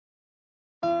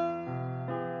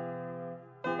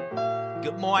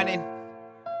good morning,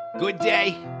 good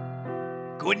day,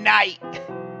 good night.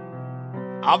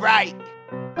 All right.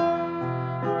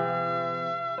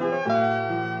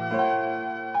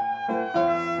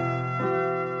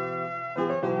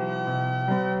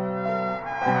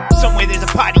 Somewhere there's a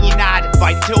party you're not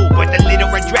invited to, but the little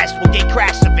red dress will get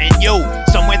crashed the venue.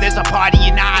 Somewhere there's a party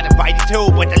you're not invited to,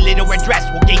 but the little red dress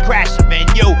will get crashed the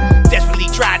venue. Desperately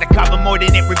trying to cover more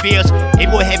than it reveals. It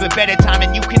will have a better time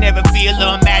than you can ever feel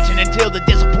or imagine, until the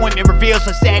disappointment reveals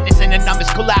the sadness and the numbers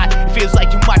collide. It feels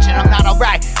like too much and I'm not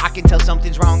alright. I can tell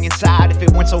something's wrong inside. If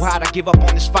it weren't so hard, I'd give up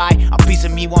on this fight. A piece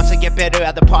of me wants to get better,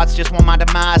 other parts just want my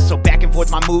demise. So back and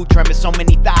forth my mood tremors, so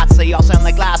many thoughts, they all sound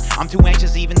like lies. I'm too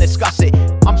anxious to even discuss it.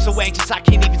 I'm so anxious I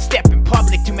can't even step in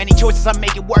public. Too many choices, I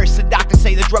make it worse. The doctors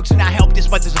say the drugs do not help this,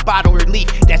 but there's a bottle relief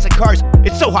that's a curse.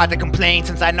 It's so hard to complain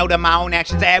since I know that my own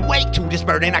actions add weight to this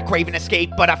burden. I crave an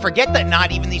escape, but I forget that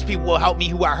not even these people will help me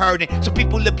who are hurting. So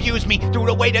people abuse me through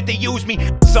the way that they use me.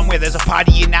 Somewhere there's a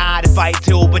party you're not invited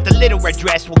to, but the little red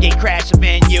dress will get crashed the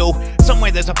venue.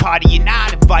 Somewhere there's a party you're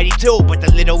not invited to, but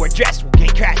the little red dress will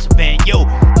get crashed the venue.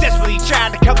 Desperately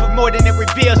trying to cover more than it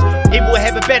reveals. It will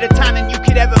have a better time than you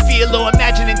could ever feel or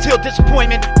imagine, until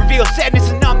disappointment reveals sadness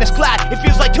and numbness collide. It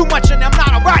feels like too much and I'm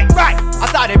not alright, right? I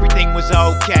thought everything was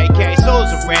okay,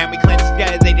 souls around me cleanse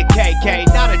together, they decay,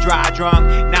 not a dry drunk,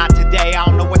 not today. I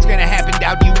don't know what's gonna happen,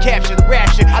 doubt you capture the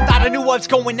rapture. I thought I knew what's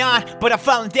going on, but I'm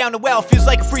falling down the well. Feels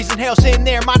like a freezing hell, sitting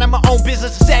there minding my own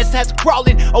business. The saddest has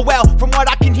crawling, oh well, from what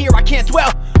I can hear I can't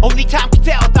dwell. Only time can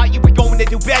tell, I thought you were going to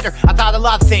do better. I thought a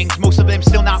lot of things, most of them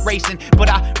still not racing, but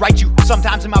I write you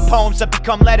sometimes in my poems that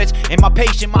become letters. In my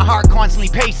patient, my heart constantly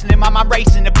pacing, in my mind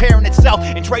racing, the parent itself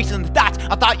and tracing the thoughts.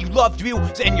 I thought you loved you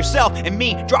and yourself and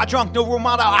me. Draw drunk, no role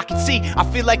model I can see. I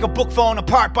feel like a book falling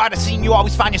apart by the scene. You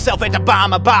always find yourself at the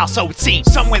bottom of a pile, so it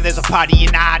seems. Somewhere there's a party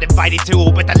you're not invited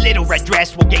to, but the little red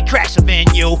dress will get crashed the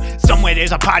venue. Somewhere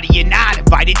there's a party you're not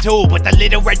invited to, but the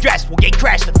little red dress will get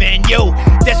crashed the venue.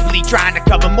 Desperately trying to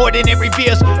cover more than it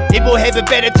reveals. It will have a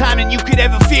better time than you could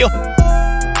ever feel.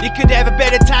 It could have a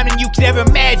better time than you could ever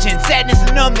imagine. Sadness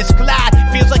and numbness collide.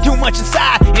 Feels like too much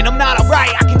inside, and I'm not alright.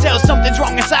 I can tell something's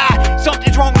wrong inside.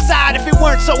 Something's wrong inside. If it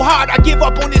weren't so hard, I'd give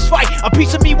up on this fight. A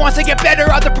piece of me wants to get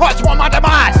better, other parts want my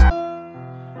demise.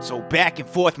 So back and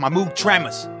forth, my mood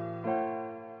tremors.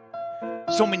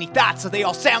 So many thoughts, so they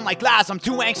all sound like lies. I'm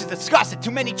too anxious to discuss it.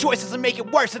 Too many choices to make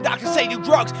it worse. The doctors say do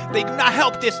drugs, they do not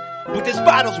help this, but this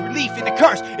bottle's relief in the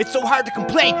curse. It's so hard to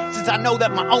complain since I know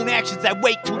that my own actions add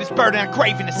weight to this burden. I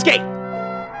crave an escape.